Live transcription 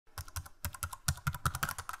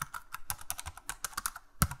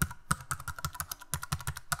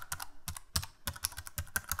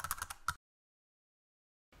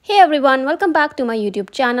Hey everyone, welcome back to my YouTube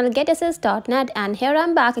channel GetAssist.net, and here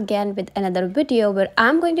I'm back again with another video where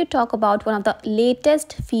I'm going to talk about one of the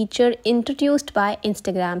latest feature introduced by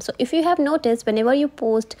Instagram. So if you have noticed, whenever you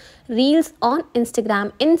post reels on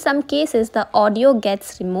Instagram, in some cases the audio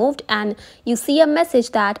gets removed and you see a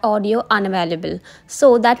message that audio unavailable.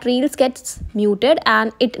 So that reels gets muted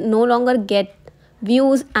and it no longer gets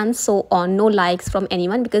views and so on, no likes from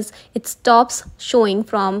anyone because it stops showing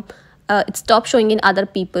in other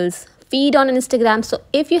people's feed on Instagram. So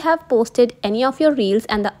if you have posted any of your reels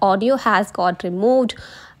and the audio has got removed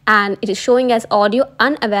and it is showing as audio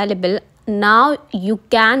unavailable, now you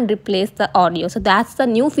can replace the audio. So that's the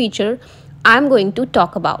new feature I'm going to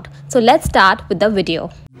talk about. So let's start with the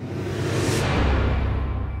video.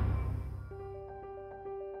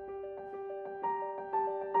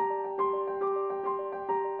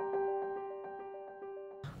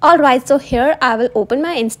 Alright, so here I will open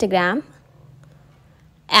my Instagram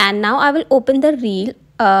and now I will open the reel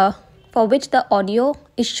for which the audio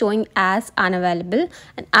is showing as unavailable,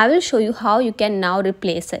 and I will show you how you can now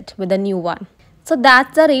replace it with a new one. So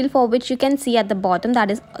that's the reel for which you can see at the bottom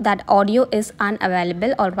that audio is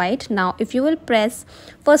unavailable. Alright, now if you will press,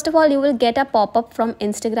 first of all you will get a pop-up from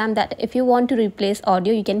Instagram that if you want to replace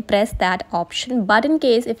audio you can press that option, but in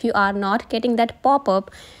case if you are not getting that pop-up,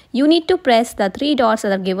 you need to press the three dots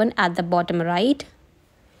that are given at the bottom right.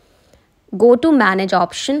 Go to manage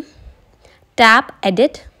option, tap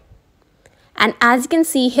edit, and as you can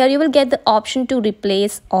see here you will get the option to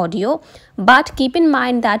replace audio, but keep in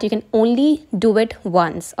mind that you can only do it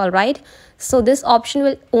once. Alright, so this option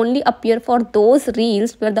will only appear for those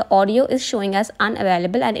reels where the audio is showing as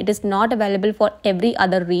unavailable and it is not available for every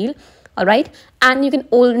other reel. Alright, and you can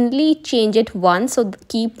only change it once, so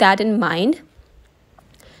keep that in mind.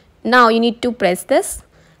 Now you need to press this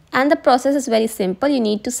and the process is very simple. You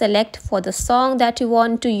need to select for the song that you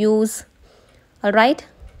want to use. Alright,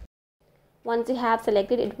 once you have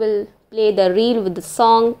selected, it will play the reel with the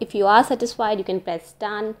song. If you are satisfied, you can press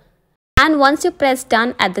done, and once you press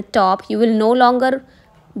done at the top, you will no longer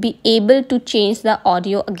be able to change the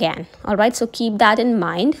audio again. Alright, so keep that in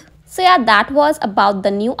mind. So yeah, that was about the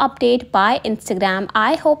new update by Instagram.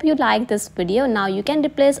 I hope you liked this video. Now you can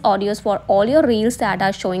replace audios for all your reels that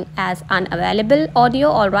are showing as unavailable audio.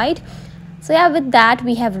 Alright, so yeah, with that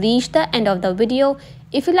we have reached the end of the video.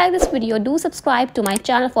 If you like this video, do subscribe to my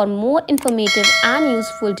channel for more informative and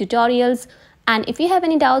useful tutorials. And if you have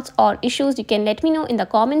any doubts or issues, you can let me know in the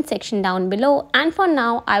comment section down below. And for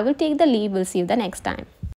now, I will take the leave. We'll see you the next time.